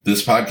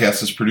This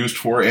podcast is produced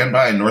for and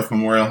by North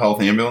Memorial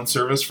Health Ambulance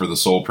Service for the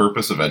sole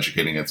purpose of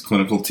educating its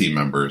clinical team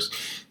members.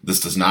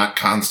 This does not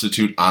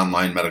constitute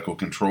online medical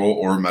control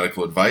or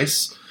medical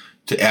advice.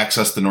 To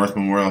access the North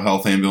Memorial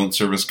Health Ambulance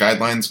Service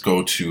guidelines,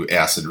 go to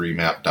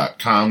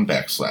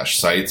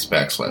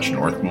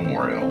acidremap.com/sites/North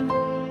Memorial.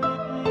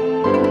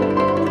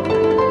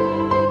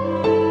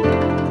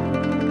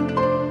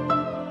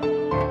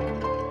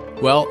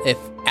 Well, if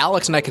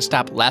Alex and I could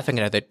stop laughing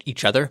at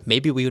each other,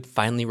 maybe we would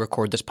finally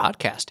record this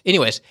podcast.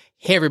 Anyways,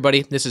 hey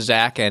everybody, this is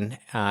Zach and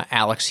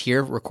Alex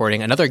here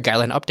recording another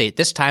Guideline update,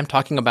 this time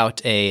talking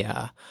about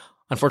a,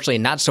 unfortunately,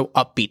 not so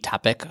upbeat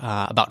topic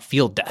about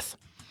field death.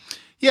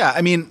 Yeah,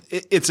 I mean,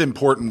 it's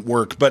important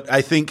work, but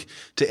I think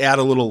to add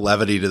a little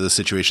levity to the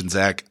situation,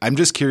 Zach, I'm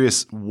just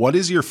curious, what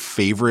is your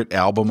favorite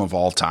album of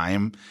all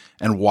time,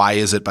 and why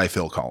is it by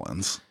Phil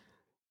Collins?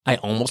 I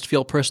almost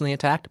feel personally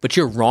attacked, but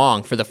you're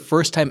wrong. For the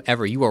first time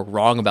ever, you are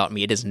wrong about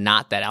me. It is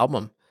not that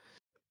album.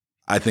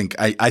 I think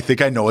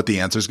I know what the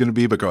answer is going to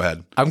be, but go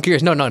ahead. I'm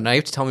curious. No, you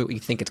have to tell me what you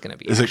think it's going to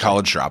be. Is it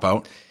College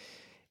Dropout?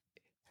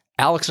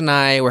 Alex and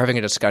I were having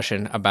a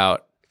discussion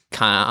about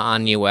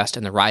Kanye West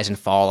and the rise and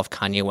fall of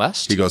Kanye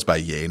West. He goes by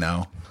Ye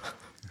now.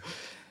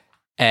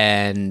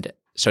 And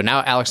so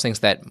now Alex thinks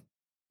that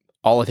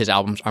all of his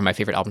albums are my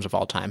favorite albums of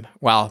all time.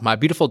 While My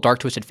Beautiful Dark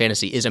Twisted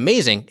Fantasy is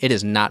amazing, it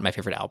is not my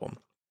favorite album.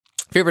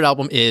 Favorite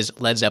album is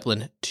Led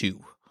Zeppelin 2.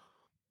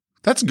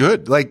 That's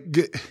good.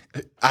 You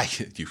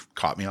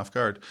caught me off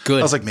guard. Good.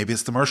 I was like, maybe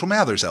it's the Marshall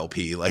Mathers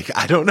LP.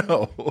 I don't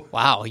know.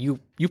 Wow,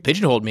 you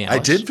pigeonholed me,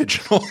 Alex. I did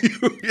pigeonhole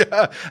you.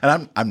 Yeah,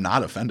 and I'm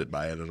not offended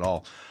by it at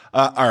all.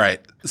 All right.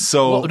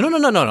 So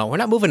no. We're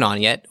not moving on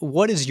yet.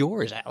 What is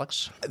yours,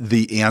 Alex?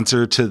 The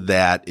answer to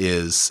that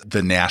is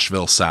The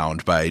Nashville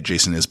Sound by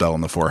Jason Isbell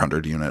and the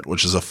 400 Unit,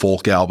 which is a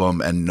folk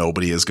album, and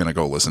nobody is going to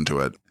go listen to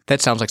it. That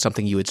sounds like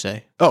something you would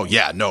say. Oh,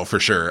 yeah. No, for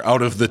sure.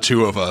 Out of the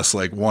two of us,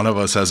 one of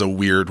us has a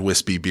weird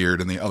wispy beard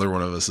and the other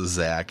one of us is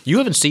Zach. You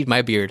haven't seen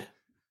my beard.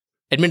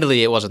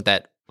 Admittedly, it wasn't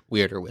that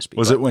weird or wispy.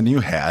 Was it when you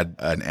had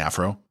an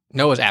afro?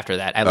 No, it was after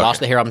that. I lost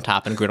the hair on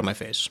top and grew it on my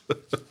face.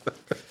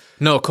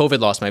 No, COVID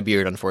lost my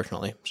beard,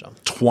 unfortunately. So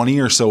 20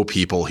 or so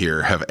people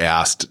here have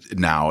asked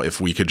now if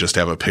we could just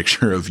have a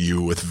picture of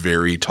you with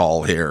very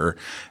tall hair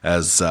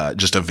as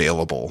just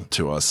available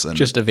to us. And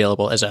just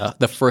available as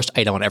the first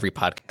item on every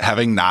podcast.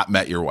 Having not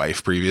met your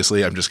wife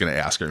previously, I'm just going to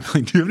ask her, do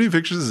you have any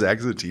pictures of Zach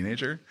as a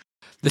teenager?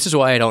 This is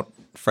why I don't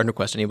friend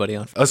request anybody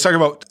on. Let's talk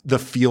about the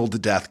field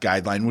death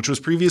guideline, which was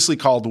previously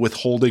called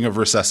withholding of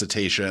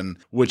resuscitation,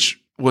 which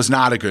was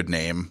not a good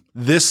name.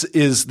 This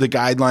is the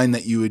guideline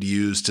that you would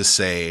use to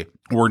say,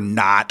 we're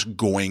not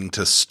going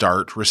to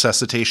start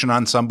resuscitation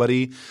on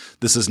somebody.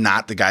 This is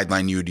not the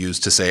guideline you would use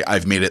to say,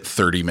 I've made it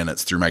 30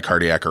 minutes through my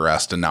cardiac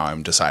arrest and now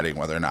I'm deciding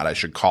whether or not I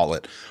should call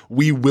it.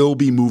 We will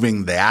be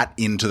moving that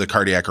into the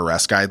cardiac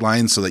arrest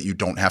guidelines so that you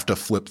don't have to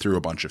flip through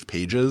a bunch of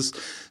pages.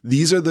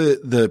 These are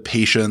the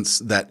patients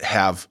that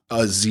have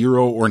a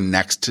 0 or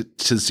next to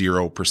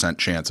 0%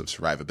 chance of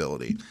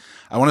survivability.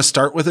 I want to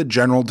start with a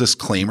general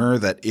disclaimer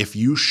that if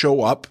you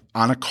show up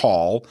on a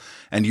call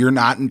and you're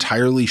not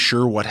entirely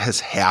sure what has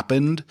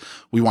happened,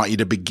 we want you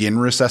to begin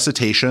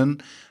resuscitation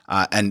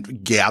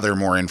and gather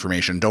more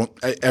information.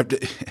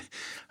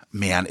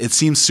 Man, it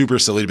seems super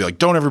silly to be like,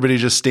 don't everybody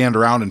just stand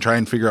around and try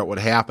and figure out what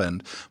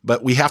happened.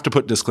 But we have to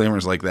put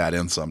disclaimers like that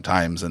in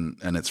sometimes, and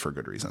it's for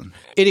good reason.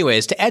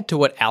 Anyways, to add to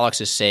what Alex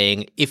is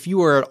saying, if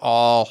you are at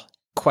all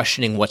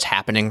questioning what's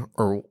happening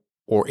or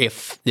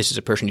if this is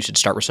a person you should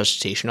start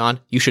resuscitation on,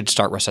 you should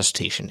start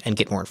resuscitation and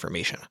get more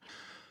information.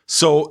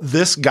 So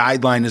this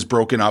guideline is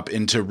broken up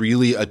into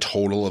really a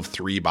total of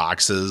 3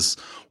 boxes.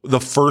 The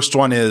first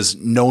one is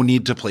no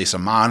need to place a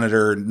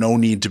monitor, no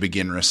need to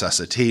begin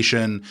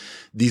resuscitation.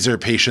 These are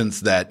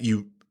patients that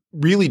you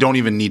really don't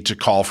even need to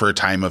call for a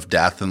time of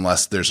death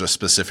unless there's a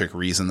specific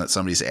reason that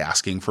somebody's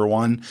asking for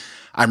one.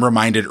 I'm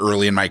reminded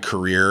early in my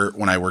career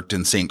when I worked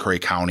in St. Croix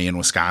County in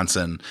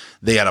Wisconsin,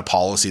 they had a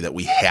policy that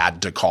we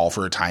had to call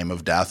for a time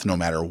of death no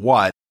matter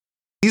what.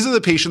 These are the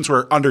patients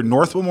where under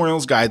North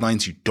Memorial's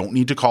guidelines, you don't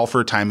need to call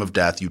for a time of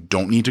death. You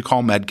don't need to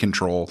call med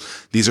control.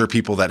 These are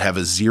people that have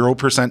a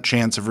 0%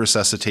 chance of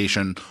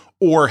resuscitation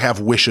or have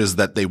wishes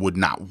that they would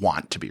not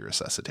want to be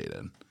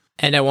resuscitated.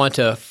 And I want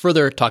to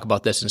further talk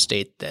about this and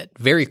state that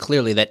very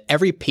clearly that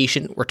every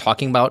patient we're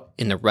talking about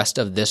in the rest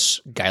of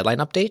this guideline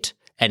update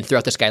and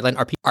throughout this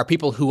guideline are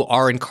people who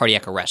are in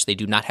cardiac arrest. They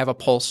do not have a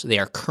pulse. They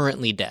are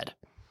currently dead.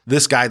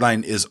 This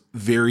guideline is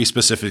very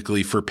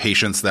specifically for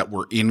patients that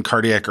were in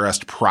cardiac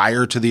arrest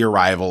prior to the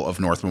arrival of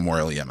North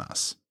Memorial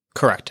EMS.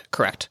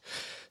 Correct.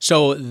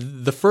 So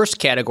the first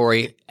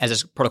category, as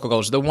this protocol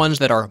goes, the ones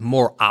that are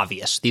more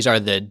obvious. These are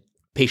the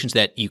patients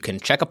that you can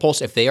check a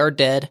pulse if they are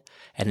dead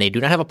and they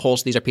do not have a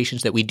pulse. These are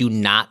patients that we do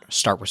not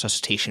start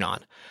resuscitation on.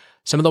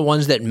 Some of the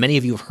ones that many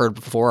of you have heard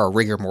before are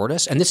rigor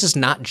mortis, and this is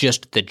not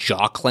just the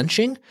jaw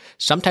clenching.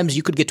 Sometimes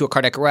you could get to a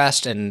cardiac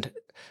arrest and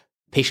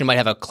patient might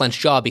have a clenched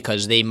jaw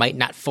because they might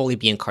not fully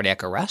be in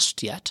cardiac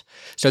arrest yet.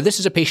 So this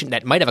is a patient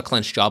that might have a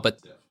clenched jaw,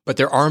 but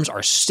their arms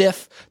are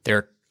stiff,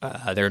 their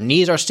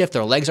knees are stiff,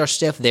 their legs are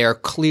stiff. They're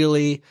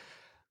clearly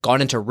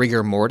gone into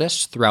rigor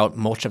mortis throughout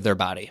most of their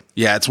body.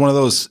 Yeah, it's one of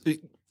those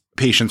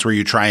patients where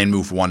you try and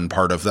move one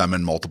part of them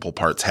and multiple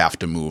parts have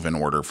to move in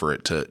order for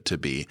it to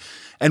be.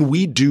 And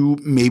we do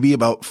maybe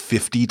about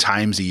 50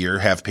 times a year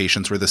have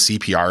patients where the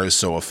CPR is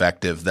so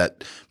effective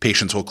that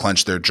patients will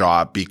clench their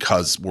jaw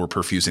because we're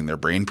perfusing their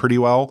brain pretty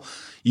well.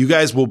 You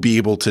guys will be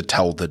able to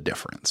tell the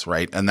difference,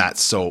 right? And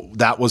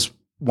that was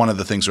one of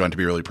the things we want to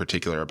be really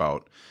particular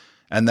about.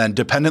 And then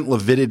dependent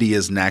lividity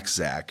is next,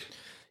 Zach.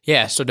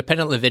 Yeah, so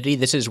dependent lividity,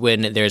 this is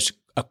when there's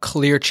a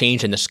clear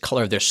change in the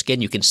color of their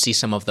skin. You can see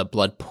some of the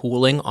blood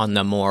pooling on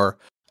the more.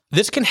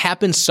 This can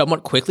happen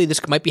somewhat quickly.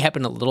 This might be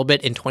happening a little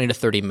bit in 20 to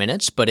 30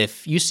 minutes, but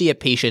if you see a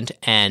patient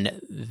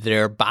and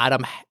their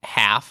bottom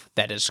half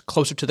that is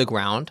closer to the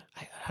ground,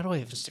 how do I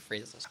even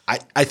phrase this?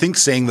 I think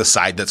saying the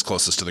side that's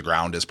closest to the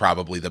ground is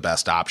probably the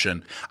best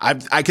option.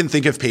 I can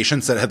think of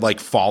patients that had like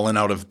fallen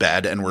out of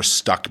bed and were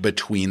stuck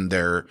between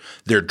their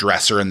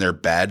dresser and their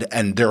bed,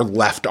 and their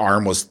left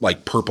arm was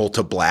like purple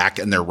to black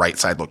and their right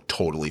side looked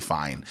totally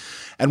fine.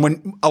 And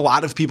when a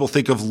lot of people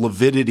think of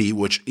lividity,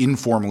 which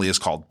informally is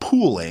called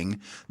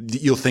pooling,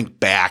 you'll think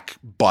back,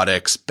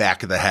 buttocks,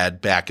 back of the head,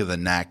 back of the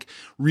neck.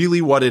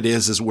 Really what it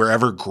is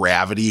wherever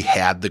gravity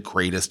had the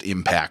greatest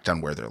impact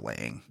on where they're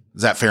laying.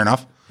 Is that fair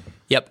enough?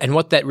 Yep. And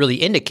what that really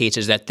indicates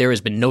is that there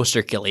has been no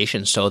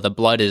circulation. So the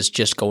blood is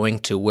just going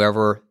to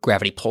wherever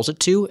gravity pulls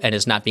it to and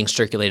is not being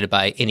circulated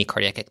by any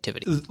cardiac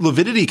activity.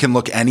 Lividity can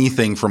look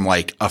anything from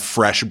like a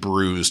fresh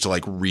bruise to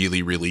like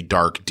really, really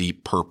dark,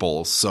 deep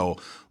purple. So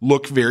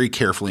look very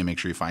carefully and make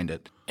sure you find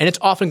it. And it's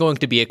often going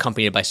to be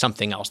accompanied by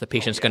something else. The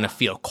patient's going to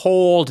feel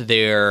cold.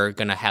 They're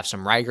going to have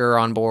some rigor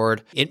on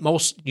board. It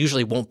most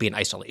usually won't be in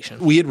isolation.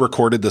 We had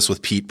recorded this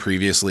with Pete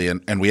previously,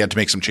 and we had to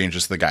make some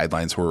changes to the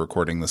guidelines. We're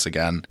recording this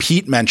again.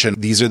 Pete mentioned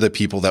these are the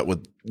people that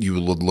you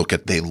would look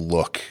at, they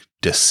look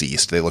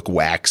deceased. They look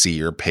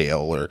waxy or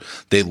pale, or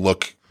they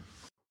look...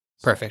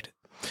 Perfect.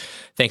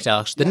 Thanks,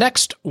 Alex. The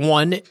next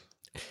one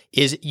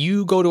is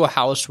you go to a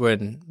house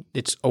when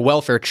it's a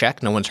welfare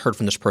check. No one's heard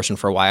from this person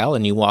for a while,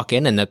 and you walk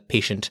in and the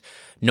patient,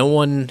 no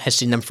one has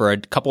seen them for a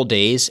couple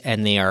days,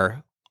 and they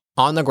are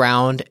on the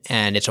ground,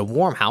 and it's a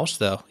warm house.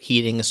 The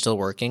heating is still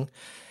working,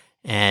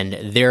 and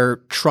their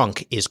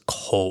trunk is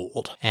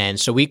cold. And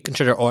so we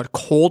consider a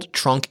cold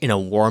trunk in a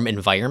warm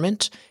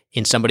environment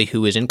in somebody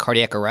who is in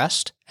cardiac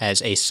arrest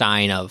as a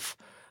sign of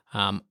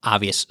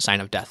obvious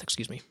sign of death,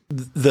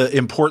 The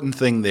important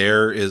thing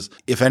there is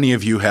if any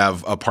of you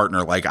have a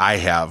partner like I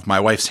have, my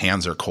wife's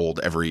hands are cold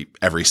every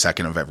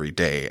second of every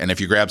day. And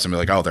if you grab somebody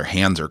like, oh, their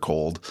hands are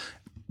cold,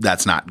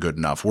 that's not good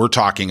enough. We're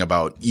talking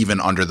about even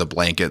under the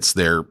blankets,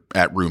 they're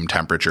at room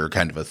temperature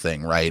kind of a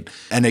thing, right?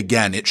 And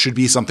again, it should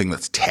be something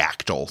that's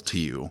tactile to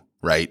you,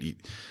 right?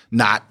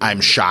 Not I'm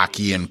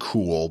shocky and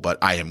cool, but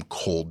I am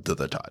cold to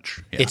the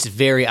touch. Yeah. It's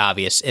very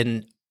obvious.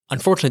 And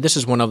unfortunately, this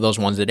is one of those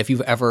ones that if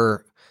you've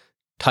ever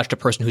touched a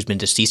person who's been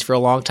deceased for a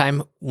long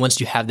time,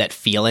 once you have that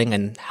feeling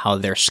and how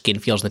their skin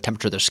feels and the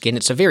temperature of their skin,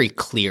 it's a very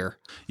clear.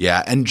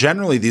 Yeah. And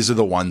generally, these are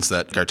the ones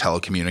that our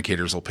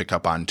telecommunicators will pick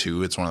up on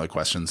too. It's one of the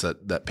questions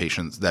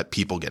that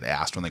people get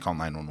asked when they call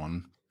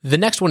 911. The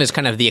next one is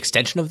kind of the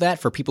extension of that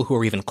for people who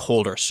are even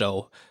colder.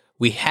 So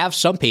we have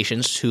some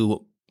patients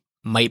who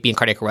might be in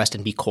cardiac arrest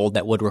and be cold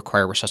that would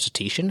require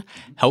resuscitation.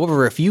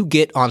 However, if you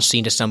get on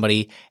scene to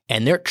somebody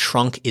and their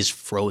trunk is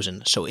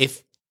frozen, so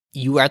if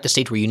you are at the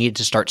stage where you need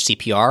to start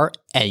CPR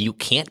and you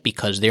can't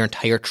because their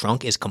entire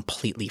trunk is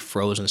completely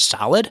frozen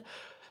solid,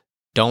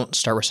 don't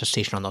start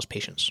resuscitation on those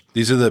patients.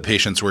 These are the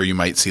patients where you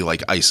might see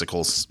like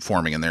icicles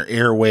forming in their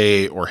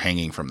airway or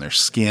hanging from their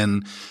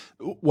skin.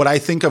 What I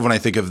think of when I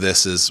think of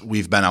this is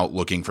we've been out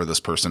looking for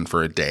this person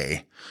for a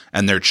day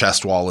and their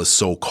chest wall is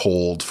so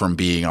cold from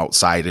being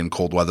outside in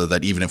cold weather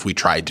that even if we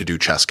tried to do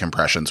chest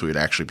compressions, we would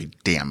actually be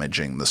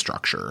damaging the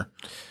structure.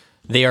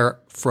 They are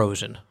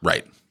frozen.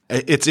 Right.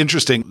 It's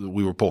interesting.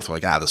 We were both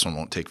like, this one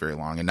won't take very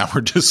long. And now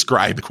we're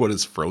describing what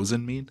does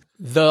frozen mean?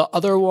 The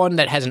other one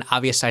that has an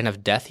obvious sign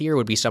of death here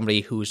would be somebody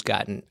who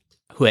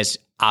has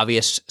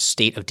obvious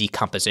state of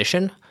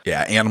decomposition.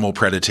 Yeah, animal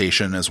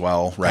predation as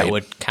well, right? That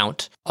would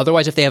count.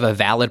 Otherwise, if they have a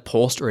valid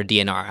pulse or a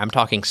DNR, I'm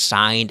talking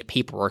signed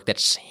paperwork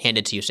that's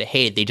handed to you. Say,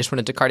 hey, they just went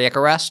into cardiac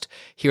arrest.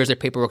 Here's their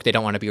paperwork. They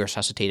don't want to be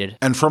resuscitated.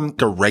 And from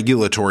a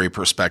regulatory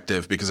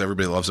perspective, because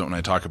everybody loves it when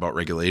I talk about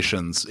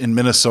regulations, in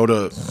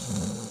Minnesota,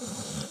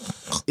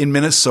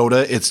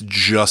 it's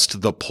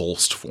just the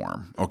pulsed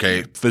form,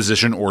 okay?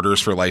 Physician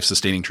orders for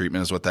life-sustaining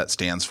treatment is what that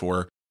stands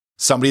for.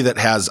 Somebody that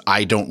has,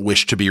 I don't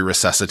wish to be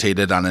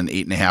resuscitated on an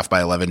 8.5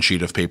 by 11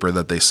 sheet of paper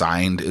that they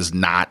signed is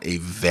not a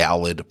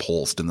valid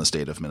pulsed in the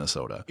state of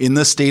Minnesota. In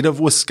the state of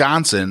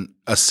Wisconsin,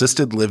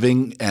 assisted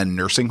living and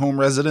nursing home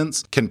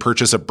residents can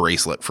purchase a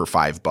bracelet for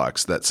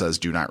 $5 that says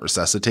do not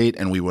resuscitate,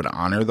 and we would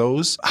honor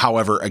those.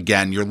 However,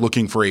 again, you're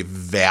looking for a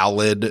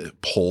valid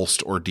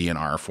pulsed or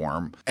DNR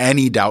form.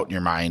 Any doubt in your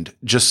mind,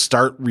 just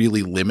start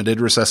really limited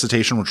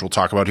resuscitation, which we'll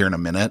talk about here in a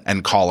minute,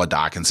 and call a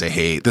doc and say,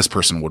 hey, this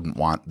person wouldn't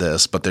want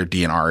this, but their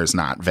DNR is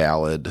not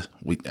valid.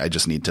 I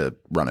just need to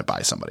run it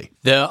by somebody.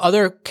 The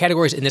other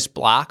categories in this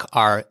block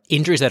are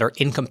injuries that are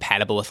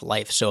incompatible with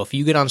life. So if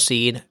you get on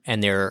scene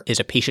and there is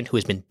a patient who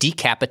has been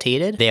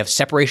decapitated, they have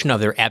separation of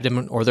their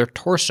abdomen or their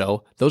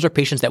torso, those are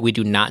patients that we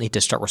do not need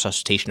to start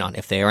resuscitation on.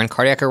 If they are in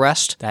cardiac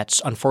arrest,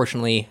 that's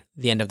unfortunately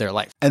the end of their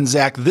life. And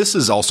Zach, this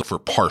is also for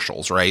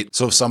partials, right?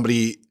 So if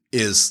somebody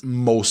is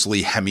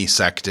mostly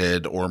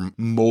hemisected or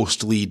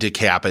mostly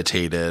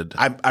decapitated.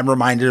 I'm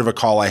reminded of a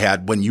call I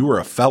had when you were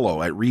a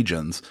fellow at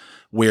Regions,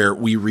 where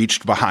we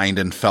reached behind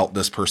and felt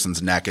this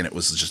person's neck and it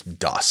was just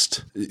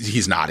dust.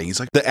 He's nodding. He's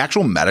like, the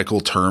actual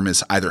medical term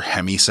is either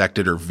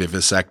hemisected or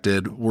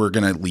vivisected. We're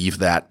going to leave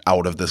that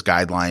out of this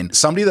guideline.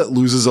 Somebody that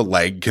loses a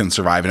leg can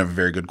survive and have a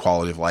very good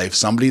quality of life.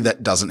 Somebody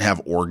that doesn't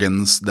have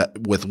organs that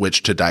with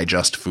which to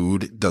digest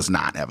food does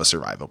not have a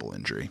survivable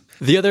injury.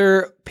 The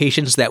other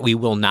patients that we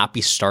will not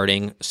be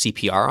starting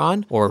CPR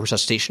on or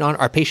resuscitation on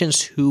are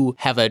patients who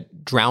have a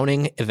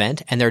drowning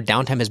event and their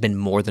downtime has been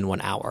more than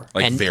 1 hour.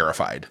 Like and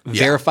verified.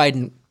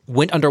 Verified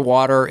went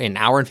underwater an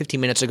hour and 15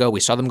 minutes ago. We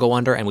saw them go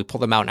under and we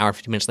pulled them out an hour and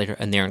 15 minutes later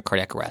and they're in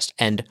cardiac arrest.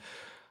 And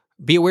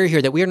be aware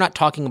here that we are not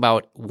talking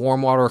about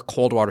warm water or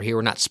cold water here.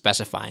 We're not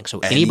specifying. So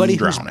anybody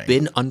who's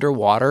been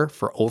underwater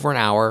for over an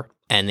hour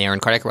and they're in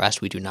cardiac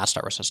arrest, we do not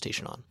start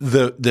resuscitation on.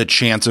 The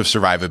chance of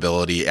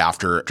survivability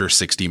after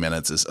 60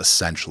 minutes is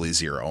essentially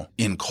zero.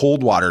 In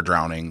cold water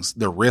drownings,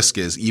 the risk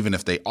is, even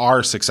if they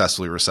are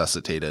successfully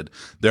resuscitated,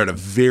 they're at a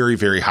very,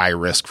 very high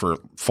risk for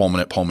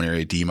fulminant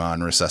pulmonary edema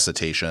on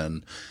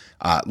resuscitation.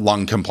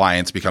 Lung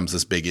compliance becomes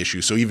this big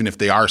issue. So even if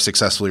they are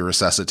successfully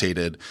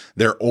resuscitated,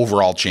 their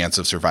overall chance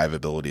of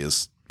survivability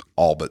is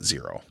all but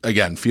zero.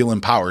 Again, feel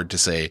empowered to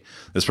say,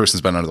 this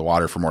person's been under the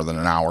water for more than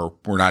an hour.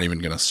 We're not even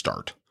going to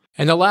start.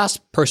 And the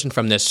last person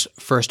from this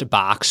first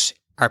box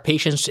are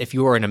patients, if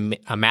you are in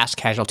a mass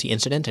casualty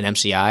incident, an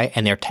MCI,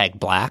 and they're tagged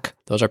black,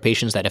 those are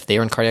patients that if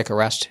they're in cardiac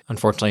arrest,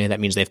 unfortunately, that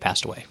means they've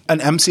passed away. An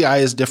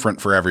MCI is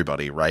different for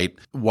everybody, right?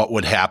 What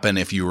would happen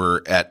if you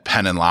were at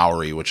Penn and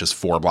Lowry, which is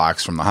 4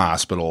 blocks from the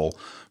hospital,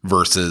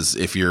 versus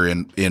if you're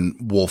in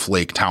Wolf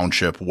Lake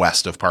Township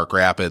west of Park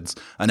Rapids?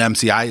 An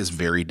MCI is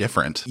very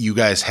different. You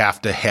guys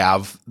have to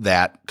have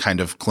that kind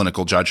of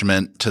clinical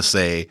judgment to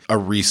say a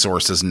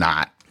resource is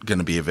not going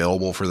to be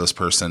available for this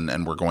person,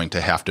 and we're going to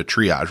have to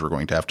triage. We're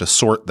going to have to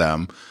sort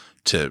them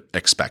to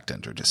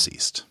expectant or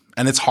deceased.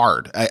 And it's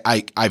hard.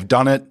 I've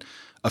done it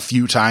a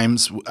few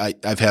times.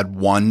 I've had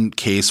one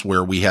case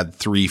where we had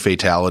 3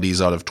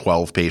 fatalities out of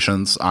 12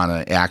 patients on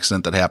an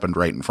accident that happened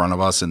right in front of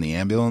us in the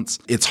ambulance.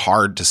 It's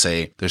hard to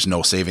say there's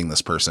no saving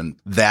this person.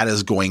 That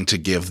is going to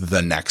give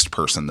the next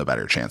person the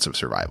better chance of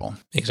survival.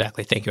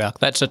 Exactly. Thank you, Alec.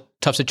 That's a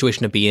tough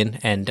situation to be in,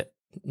 and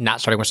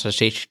not starting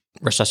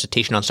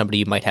resuscitation on somebody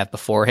you might have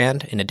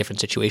beforehand in a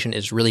different situation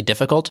is really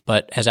difficult.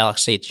 But as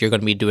Alex states, you're going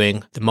to be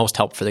doing the most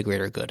help for the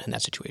greater good in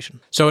that situation.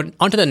 So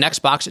onto the next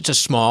box. It's a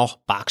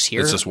small box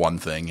here. It's just one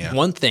thing, yeah.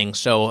 One thing.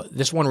 So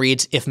this one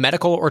reads, if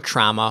medical or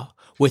trauma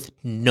with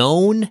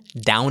known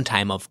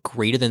downtime of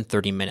greater than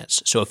 30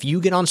 minutes. So if you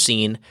get on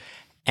scene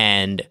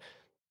and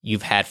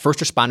you've had first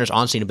responders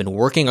on scene who've been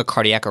working a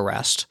cardiac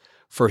arrest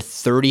for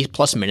 30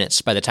 plus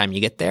minutes by the time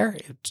you get there.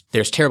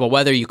 There's terrible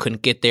weather. You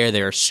couldn't get there.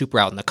 They're super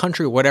out in the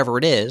country, whatever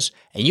it is.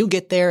 And you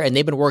get there and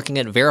they've been working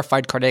at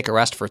verified cardiac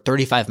arrest for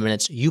 35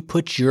 minutes. You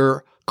put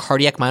your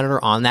cardiac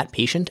monitor on that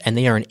patient and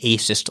they are in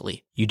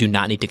asystole. You do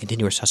not need to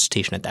continue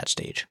resuscitation at that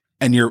stage.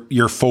 And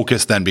your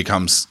focus then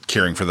becomes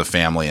caring for the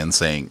family and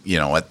saying,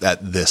 at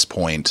this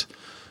point,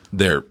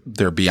 they're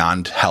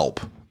beyond help,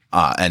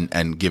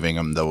 and giving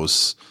them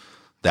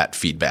that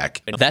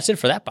feedback. That's it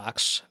for that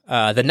box.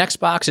 The next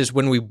box is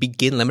when we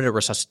begin limited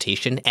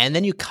resuscitation, and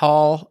then you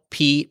call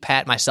Pete,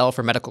 Pat, myself,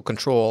 or medical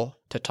control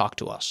to talk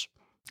to us.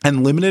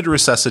 And limited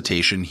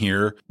resuscitation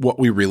here, what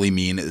we really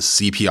mean is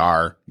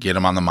CPR, get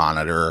them on the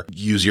monitor,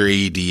 use your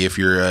AED if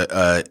you're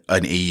an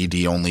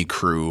AED-only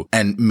crew,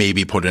 and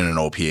maybe put in an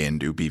OPA and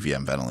do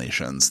BVM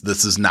ventilations.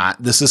 This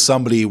is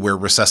somebody where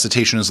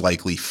resuscitation is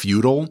likely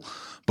futile,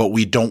 but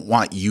we don't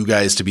want you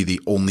guys to be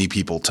the only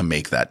people to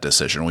make that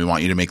decision. We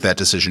want you to make that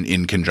decision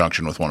in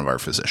conjunction with one of our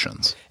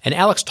physicians. And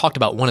Alex talked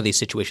about one of these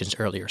situations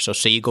earlier. So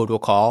say you go to a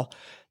call,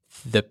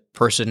 the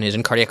person is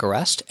in cardiac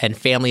arrest, and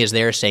family is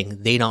there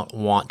saying they don't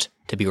want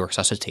to be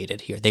resuscitated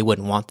here. They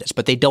wouldn't want this,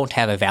 but they don't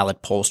have a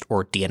valid pulse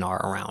or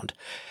DNR around.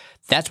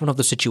 That's one of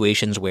the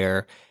situations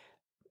where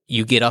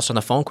you get us on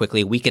the phone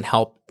quickly. We can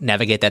help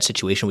navigate that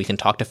situation. We can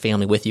talk to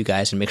family with you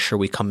guys and make sure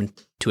we come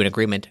to an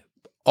agreement.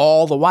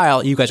 All the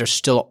while, you guys are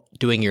still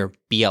doing your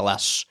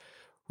BLS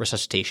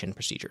resuscitation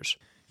procedures.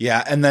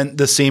 Yeah, and then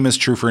the same is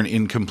true for an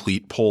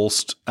incomplete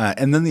pulse.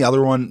 And then the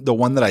other one, the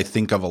one that I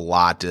think of a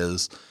lot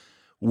is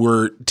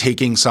we're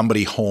taking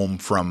somebody home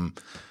from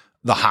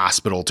the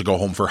hospital to go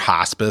home for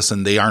hospice,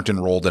 and they aren't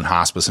enrolled in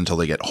hospice until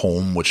they get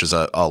home, which is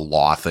a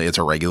law thing. It's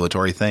a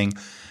regulatory thing,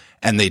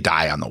 and they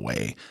die on the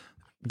way.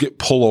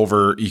 Pull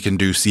over. You can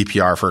do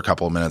CPR for a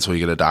couple of minutes while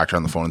you get a doctor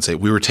on the phone and say,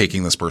 we were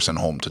taking this person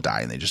home to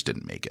die, and they just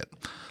didn't make it.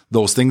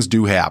 Those things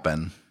do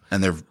happen,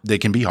 and they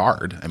can be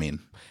hard.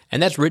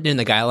 And that's written in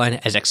the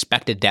guideline as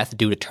expected death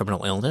due to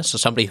terminal illness. So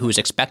somebody who is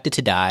expected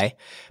to die,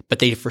 but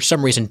they for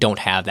some reason don't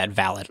have that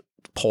valid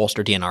pulse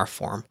or DNR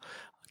form.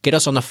 Get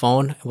us on the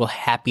phone. We're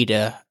happy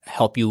to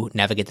help you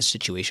navigate the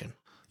situation.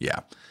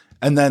 Yeah.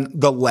 And then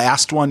the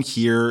last one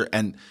here,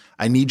 and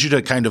I need you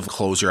to kind of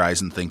close your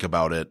eyes and think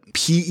about it.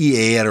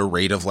 PEA at a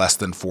rate of less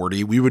than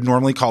 40, we would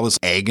normally call this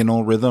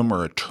agonal rhythm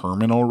or a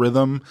terminal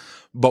rhythm.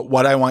 But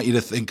what I want you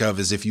to think of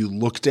is if you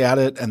looked at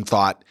it and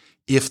thought,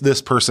 if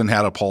this person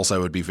had a pulse, I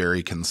would be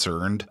very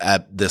concerned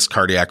at this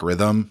cardiac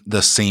rhythm.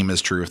 The same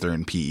is true if they're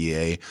in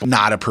PEA,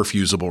 not a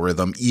perfusable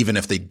rhythm, even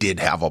if they did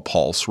have a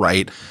pulse,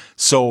 right?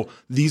 So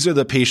these are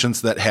the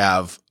patients that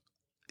have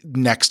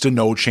next to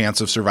no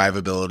chance of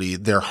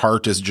survivability. Their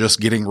heart is just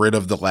getting rid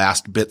of the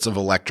last bits of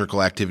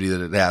electrical activity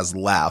that it has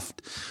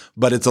left.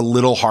 But it's a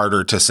little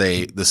harder to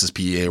say this is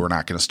PEA, we're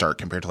not going to start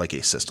compared to like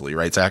asystole,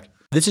 right, Zach?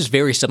 This is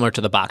very similar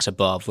to the box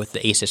above with the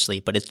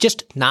asystole, but it's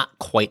just not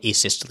quite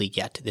asystole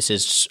yet. This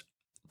is,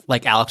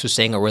 like Alex was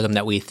saying, a rhythm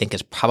that we think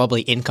is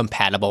probably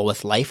incompatible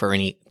with life or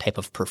any type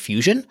of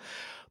perfusion.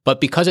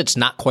 But because it's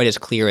not quite as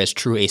clear as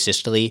true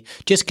asystole,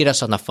 just get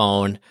us on the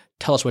phone,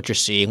 tell us what you're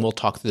seeing, we'll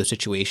talk through the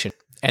situation.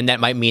 And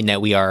that might mean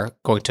that we are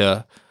going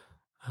to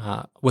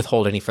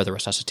withhold any further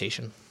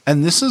resuscitation.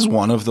 And this is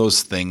one of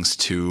those things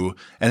too,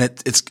 and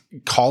it's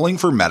calling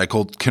for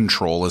medical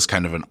control is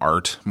kind of an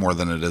art more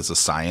than it is a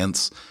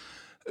science.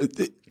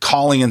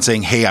 Calling and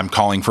saying, hey, I'm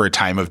calling for a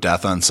time of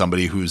death on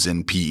somebody who's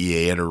in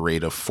PEA at a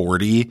rate of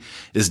 40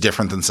 is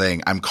different than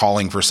saying I'm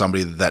calling for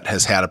somebody that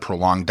has had a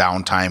prolonged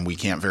downtime. We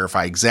can't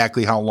verify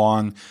exactly how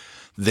long.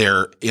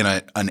 They're in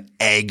an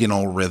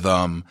agonal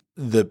rhythm.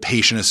 The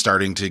patient is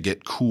starting to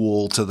get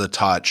cool to the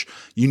touch.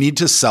 You need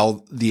to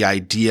sell the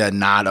idea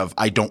not of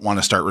I don't want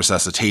to start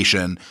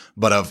resuscitation,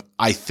 but of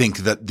I think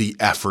that the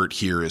effort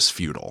here is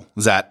futile.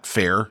 Is that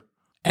fair?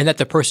 And that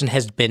the person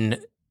has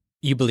been,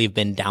 you believe,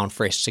 been down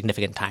for a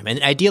significant time.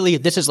 And ideally,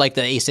 this is like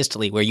the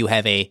asystole where you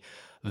have a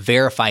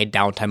verified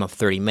downtime of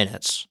 30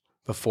 minutes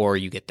before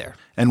you get there.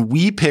 And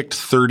we picked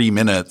 30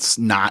 minutes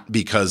not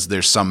because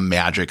there's some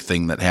magic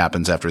thing that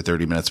happens after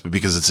 30 minutes, but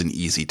because it's an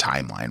easy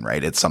timeline,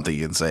 right? It's something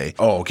you can say,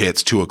 oh, okay,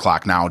 it's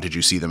 2:00 now. Did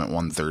you see them at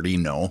 1:30?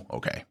 No.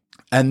 Okay.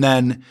 And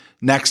then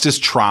next is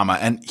trauma.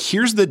 And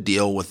here's the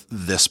deal with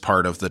this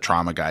part of the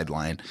trauma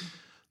guideline.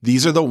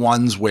 These are the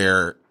ones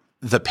where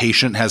the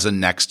patient has a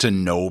next to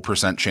no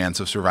 % chance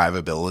of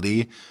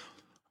survivability,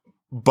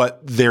 but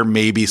there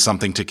may be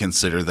something to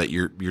consider that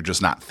you're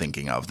just not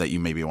thinking of that you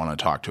maybe want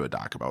to talk to a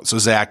doc about. So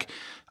Zach,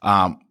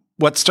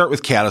 let's start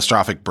with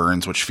catastrophic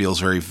burns, which feels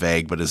very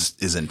vague, but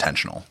is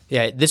intentional.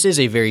 Yeah, this is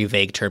a very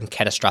vague term,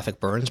 catastrophic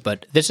burns,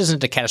 but this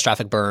isn't a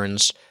catastrophic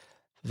burns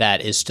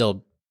that is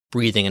still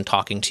breathing and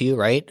talking to you,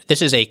 right?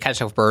 This is a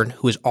catastrophic burn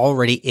who is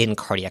already in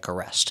cardiac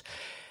arrest.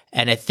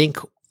 And I think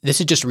this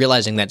is just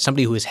realizing that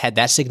somebody who has had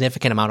that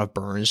significant amount of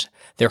burns,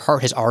 their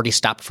heart has already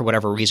stopped for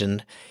whatever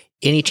reason.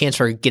 Any chance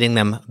for getting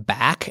them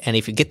back, and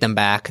if you get them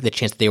back, the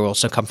chance that they will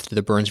succumb to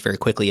the burns very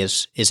quickly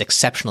is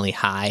exceptionally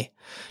high,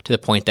 to the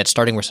point that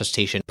starting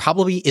resuscitation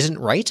probably isn't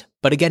right.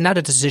 But again, not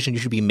a decision you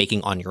should be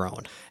making on your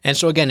own. And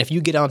so again, if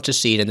you get onto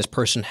scene and this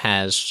person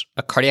has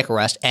a cardiac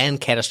arrest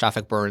and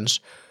catastrophic burns,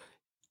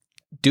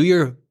 do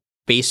your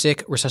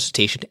basic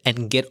resuscitation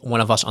and get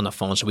one of us on the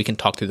phone so we can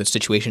talk through the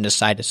situation,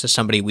 decide is this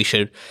somebody we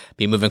should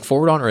be moving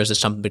forward on, or is this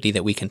somebody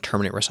that we can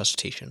terminate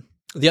resuscitation.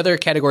 The other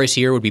categories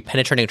here would be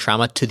penetrating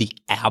trauma to the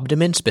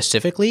abdomen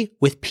specifically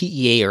with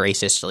PEA or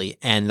asystole.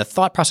 And the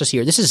thought process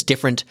here, this is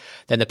different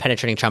than the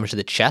penetrating trauma to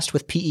the chest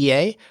with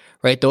PEA,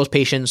 right? Those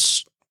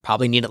patients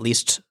probably need at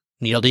least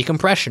needle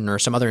decompression or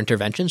some other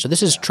intervention. So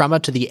this is trauma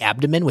to the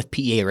abdomen with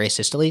PEA or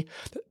asystole.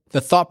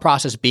 The thought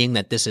process being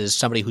that this is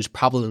somebody who's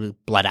probably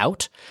bled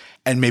out.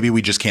 And maybe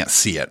we just can't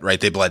see it,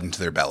 right? They bled into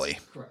their belly.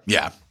 Correct.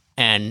 Yeah.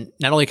 And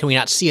not only can we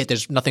not see it,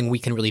 there's nothing we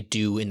can really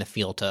do in the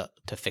field to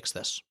fix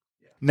this.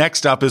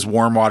 Next up is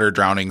warm water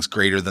drownings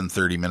greater than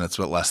 30 minutes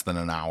but less than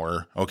an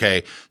hour.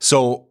 Okay,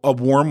 so a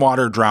warm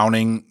water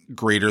drowning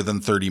greater than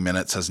 30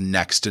 minutes has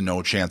next to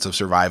no chance of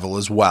survival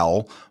as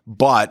well,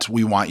 but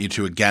we want you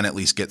to, again, at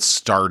least get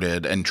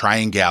started and try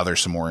and gather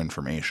some more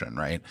information,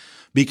 right?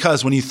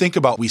 Because when you think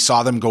about, we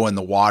saw them go in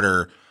the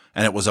water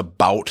and it was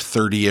about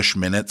 30-ish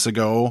minutes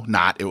ago,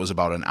 it was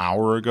about an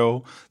hour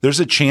ago. There's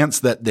a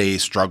chance that they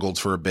struggled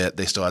for a bit.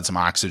 They still had some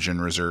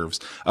oxygen reserves.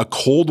 A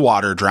cold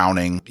water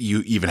drowning,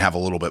 you even have a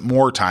little bit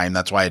more time.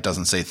 That's why it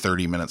doesn't say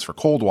 30 minutes for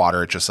cold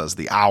water. It just says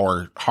the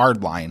hour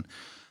hard line.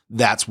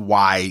 That's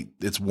why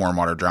it's warm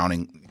water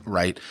drowning,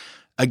 right?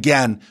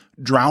 Again,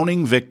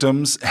 drowning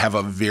victims have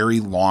a very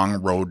long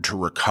road to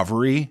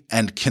recovery,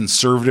 and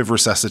conservative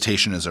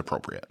resuscitation is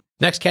appropriate.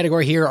 Next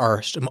category here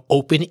are some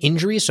open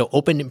injuries. So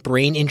open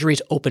brain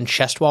injuries, open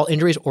chest wall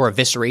injuries, or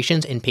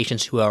eviscerations in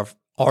patients who have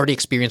already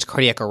experienced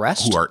cardiac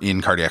arrest. Who are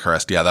in cardiac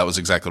arrest. Yeah, that was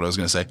exactly what I was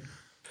going to say.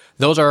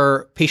 Those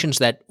are patients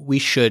that we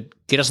should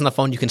get us on the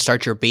phone. You can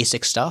start your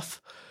basic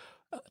stuff.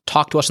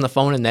 Talk to us on the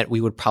phone, and that we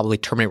would probably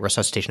terminate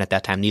resuscitation at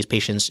that time. These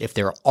patients, if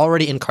they're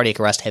already in cardiac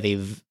arrest, have a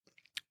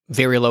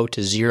very low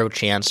to zero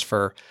chance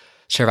for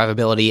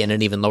survivability and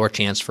an even lower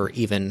chance for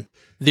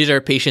these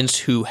are patients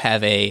who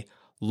have a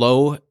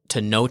low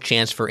to no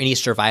chance for any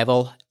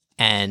survival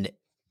and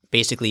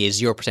basically a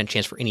 0%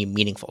 chance for any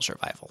meaningful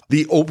survival.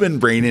 The open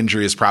brain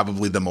injury is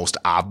probably the most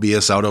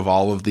obvious out of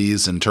all of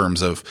these in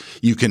terms of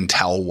you can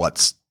tell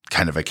what's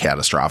kind of a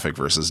catastrophic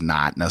versus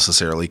not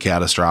necessarily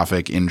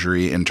catastrophic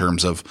injury in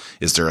terms of,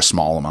 is there a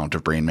small amount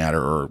of brain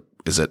matter or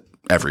is it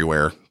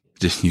everywhere?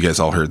 You guys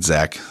all heard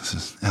Zach,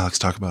 Alex,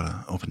 talk about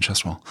an open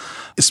chest wall.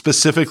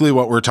 Specifically,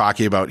 what we're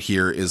talking about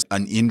here is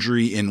an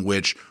injury in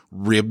which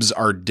ribs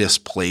are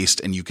displaced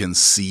and you can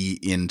see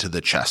into the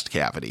chest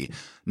cavity.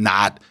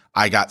 Not,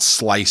 I got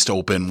sliced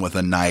open with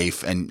a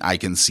knife and I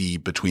can see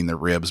between the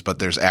ribs, but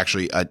there's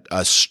actually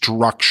a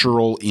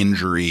structural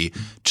injury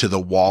to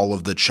the wall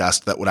of the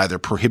chest that would either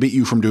prohibit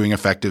you from doing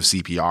effective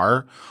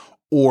CPR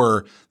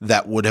or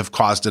that would have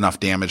caused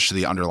enough damage to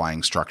the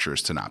underlying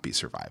structures to not be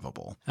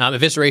survivable.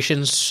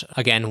 Eviscerations,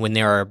 again, when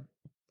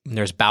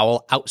there's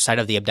bowel outside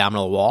of the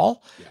abdominal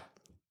wall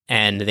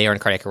and they are in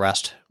cardiac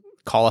arrest,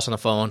 call us on the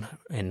phone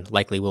and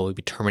likely we'll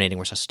be terminating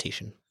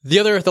resuscitation.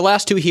 The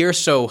last two here,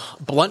 so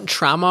blunt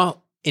trauma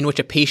in which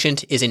a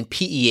patient is in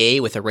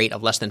PEA with a rate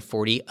of less than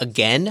 40.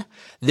 Again,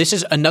 this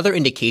is another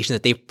indication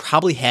that they've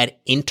probably had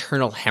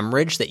internal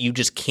hemorrhage that you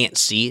just can't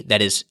see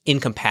that is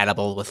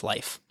incompatible with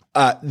life.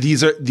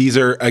 These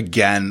are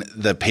again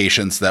the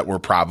patients that were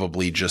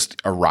probably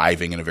just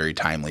arriving in a very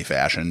timely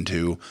fashion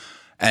too.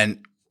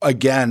 And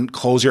again,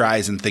 close your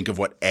eyes and think of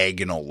what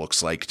agonal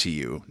looks like to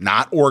you.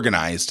 Not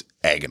organized,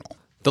 agonal.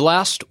 The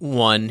last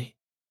one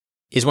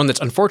is one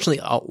that's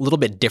unfortunately a little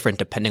bit different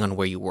depending on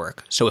where you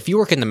work. So if you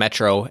work in the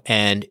metro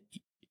and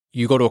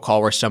you go to a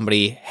call where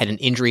somebody had an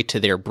injury to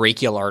their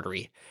brachial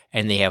artery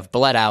and they have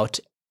bled out,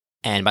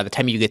 and by the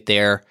time you get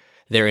there,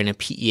 they're in a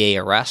PEA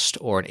arrest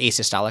or an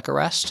asystolic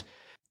arrest,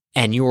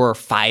 and you're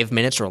 5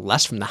 minutes or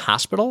less from the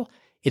hospital,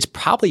 it's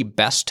probably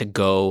best to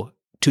go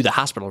to the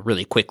hospital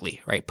really quickly,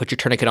 right? Put your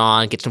tourniquet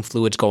on, get some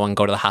fluids going,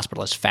 go to the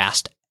hospital as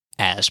fast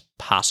as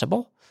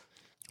possible,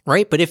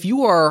 right? But if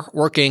you are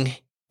working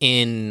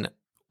in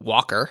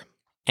Walker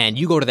and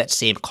you go to that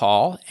same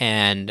call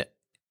and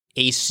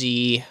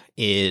AC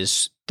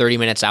is 30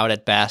 minutes out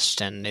at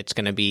best and it's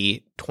going to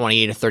be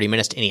 20 to 30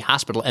 minutes to any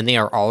hospital and they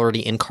are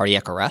already in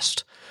cardiac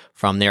arrest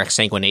from their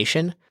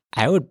exsanguination,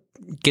 I would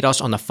get us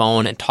on the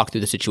phone and talk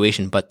through the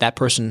situation, but that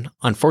person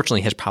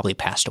unfortunately has probably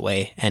passed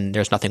away and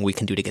there's nothing we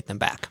can do to get them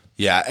back.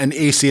 Yeah, and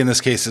AC in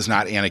this case is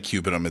not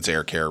antecubitum, it's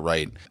air care,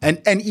 right?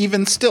 And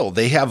even still,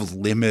 they have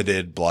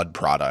limited blood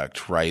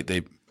product, right?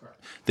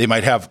 They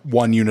might have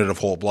 1 unit of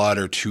whole blood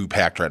or 2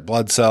 packed red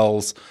blood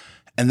cells,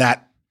 and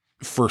that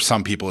for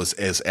some people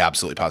is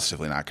absolutely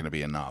positively not going to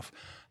be enough.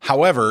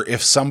 However,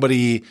 if some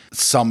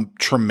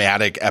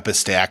traumatic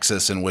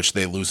epistaxis in which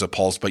they lose a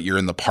pulse, but you're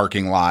in the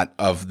parking lot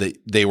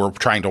they were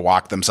trying to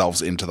walk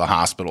themselves into the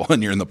hospital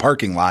and you're in the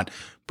parking lot,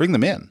 bring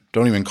them in.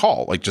 Don't even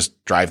call.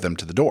 Just drive them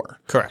to the door.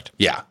 Correct.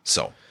 Yeah.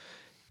 So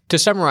to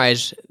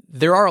summarize,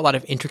 there are a lot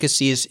of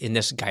intricacies in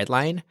this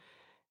guideline,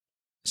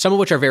 some of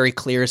which are very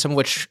clear, some of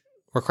which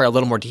require a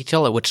little more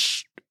detail, at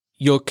which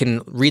you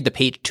can read the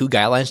page 2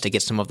 guidelines to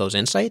get some of those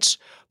insights.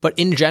 But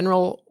in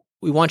general,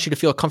 we want you to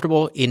feel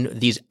comfortable in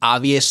these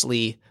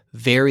obviously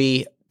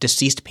very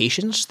deceased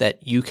patients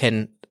that you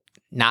can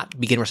not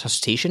begin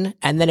resuscitation.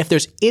 And then if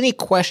there's any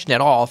question at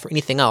all for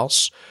anything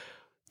else,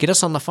 get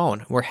us on the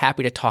phone. We're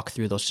happy to talk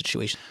through those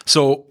situations.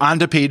 So on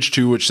to page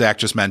 2, which Zach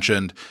just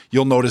mentioned,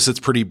 you'll notice it's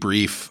pretty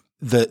brief.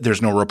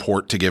 There's no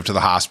report to give to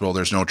the hospital.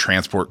 There's no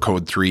transport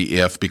code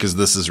 3 because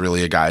this is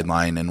really a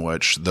guideline in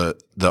which the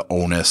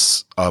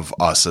onus of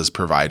us as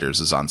providers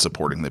is on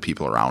supporting the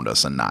people around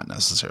us and not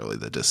necessarily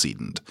the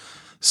decedent.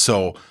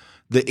 So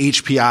the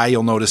HPI,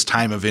 you'll notice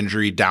time of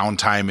injury,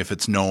 downtime if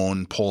it's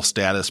known, pulse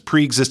status,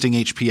 pre-existing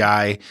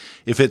HPI,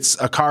 if it's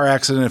a car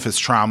accident, if it's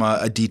trauma,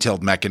 a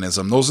detailed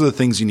mechanism. Those are the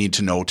things you need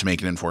to know to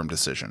make an informed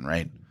decision,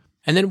 right?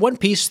 And then one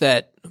piece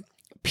that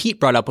Pete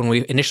brought up when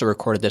we initially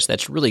recorded this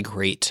that's really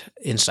great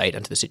insight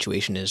into the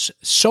situation is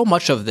so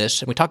much of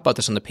this, and we talked about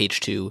this on the page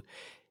 2,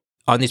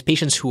 on these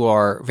patients who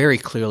are very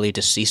clearly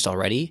deceased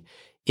already,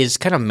 is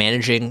kind of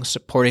managing,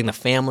 supporting the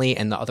family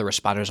and the other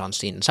responders on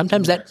scene. And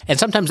sometimes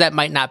that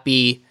might not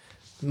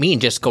mean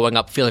just going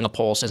up, feeling a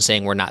pulse and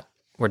saying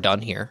we're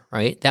done here,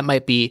 right? That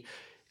might be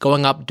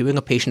going up, doing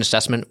a patient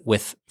assessment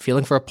with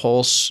feeling for a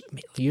pulse,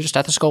 use a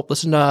stethoscope,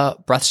 listen to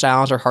breath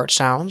sounds or heart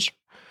sounds,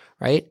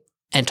 right?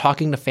 And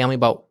talking to family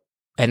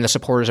and the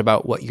supporters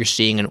about what you're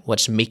seeing and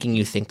what's making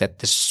you think that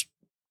this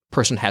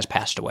person has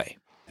passed away.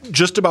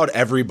 Just about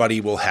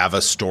everybody will have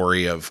a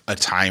story of a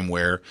time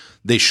where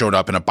they showed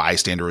up and a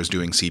bystander was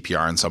doing CPR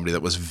on somebody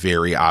that was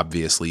very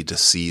obviously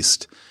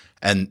deceased.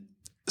 And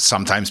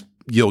sometimes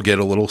you'll get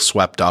a little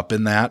swept up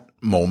in that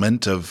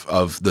moment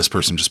of this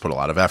person just put a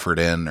lot of effort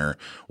in or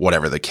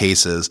whatever the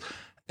case is.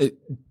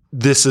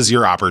 This is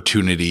your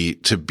opportunity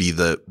to be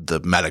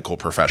the medical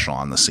professional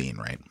on the scene,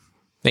 right?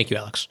 Thank you,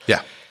 Alex.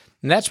 Yeah.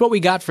 And that's what we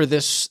got for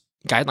this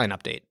guideline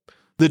update.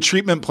 The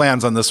treatment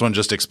plans on this one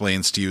just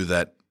explains to you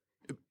that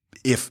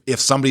if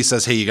somebody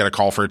says, hey, you got to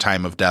call for a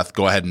time of death,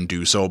 go ahead and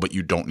do so, but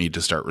you don't need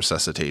to start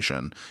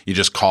resuscitation. You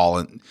just call,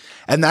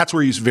 and that's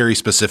where you very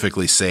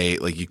specifically say,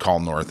 like, you call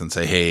North and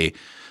say, hey,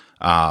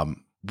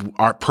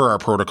 per our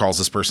protocols,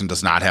 this person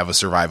does not have a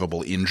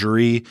survivable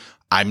injury.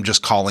 I'm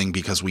just calling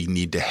because we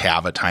need to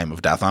have a time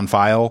of death on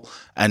file.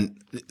 And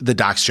the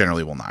docs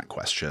generally will not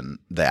question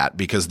that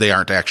because they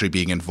aren't actually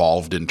being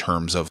involved in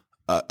terms of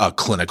a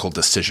clinical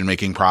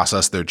decision-making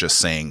process. They're just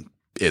saying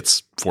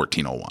it's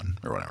 1401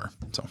 or whatever.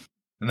 So,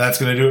 and that's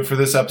going to do it for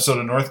this episode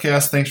of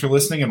Northcast. Thanks for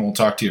listening, and we'll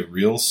talk to you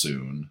real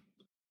soon.